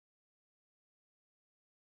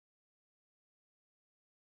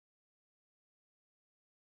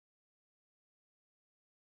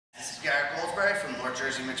This is Garrett Goldsberry from North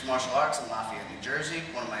Jersey Mixed Martial Arts in Lafayette, New Jersey.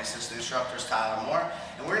 One of my assistant instructors, Tyler Moore.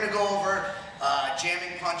 And we're going to go over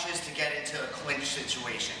jamming punches to get into a clinch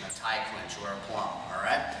situation, a tie clinch or a plum, all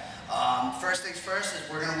right? First things first is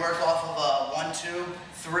we're going to work off of a 1, 2,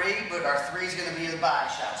 3, but our 3 is going to be the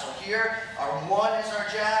body shot. So here, our 1 is our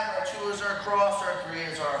jab, our 2 is our cross, our 3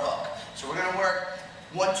 is our hook. So we're going to work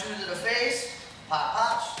 1, 2 to the face, pop,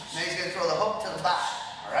 pop, then he's going to throw the hook to the body,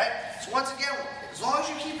 all right? So once again, as long as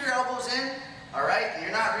you keep your elbows in, all right, and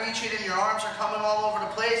you're not reaching and your arms are coming all over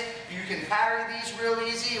the place, you can parry these real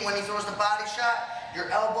easy, and when he throws the body shot, your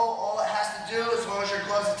elbow, all it has to do, as long as your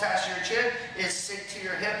glove's attached to your chin, is sink to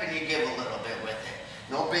your hip and you give a little bit with it.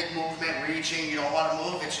 No big movement, reaching, you don't want to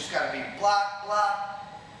move, it's just got to be block, block,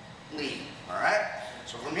 lead, all right?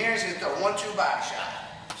 So from here, he's going to throw 1, 2 body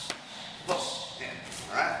shot. Boom, in,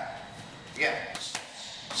 all right? Yeah.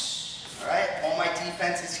 All right, all my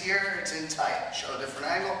defense is here, it's in tight. Show a different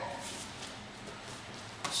angle.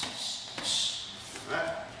 All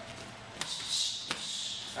right.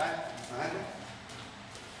 All right, angle.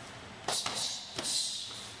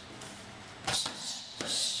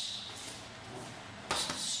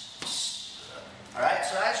 All right,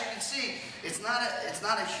 so as you can see, it's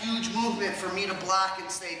not a huge movement for me to block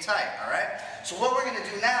and stay tight, all right? So what we're going to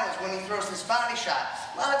do now is when he throws this body shot,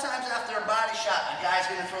 a lot of times after a body shot, a guy's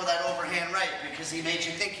going to throw that overhand right because he made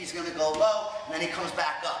you think he's going to go low, and then he comes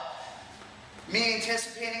back up. Me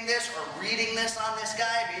anticipating this or reading this on this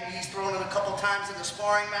guy, maybe he's thrown it a couple times in the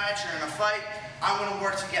sparring match or in a fight, I'm going to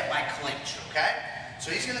work to get my clinch, okay?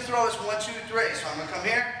 So he's going to throw his 1, 2, 3. So I'm going to come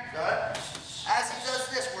here, go ahead. As he does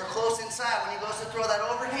this, we're close inside. When he goes to throw that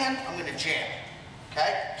overhand, I'm going to jam.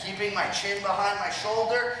 Okay? Keeping my chin behind my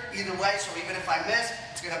shoulder either way, so even if I miss,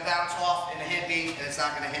 it's going to bounce off and hit me, and it's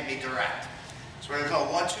not going to hit me direct. So we're going to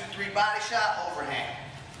go 1, 2, 3 body shot, overhand.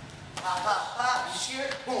 Pop, pop, pop. You see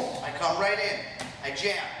it? Boom. I come right in. I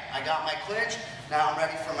jam. I got my clinch. Now I'm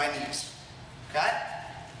ready for my knees. Okay?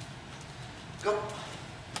 Go.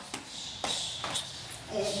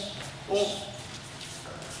 Boom. Boom.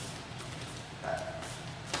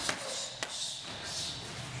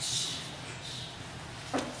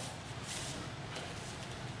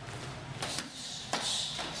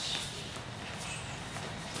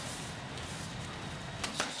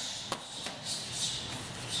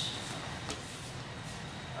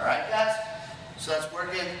 All right, guys? So that's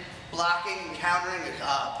working, blocking, and countering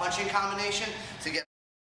a punching combination to get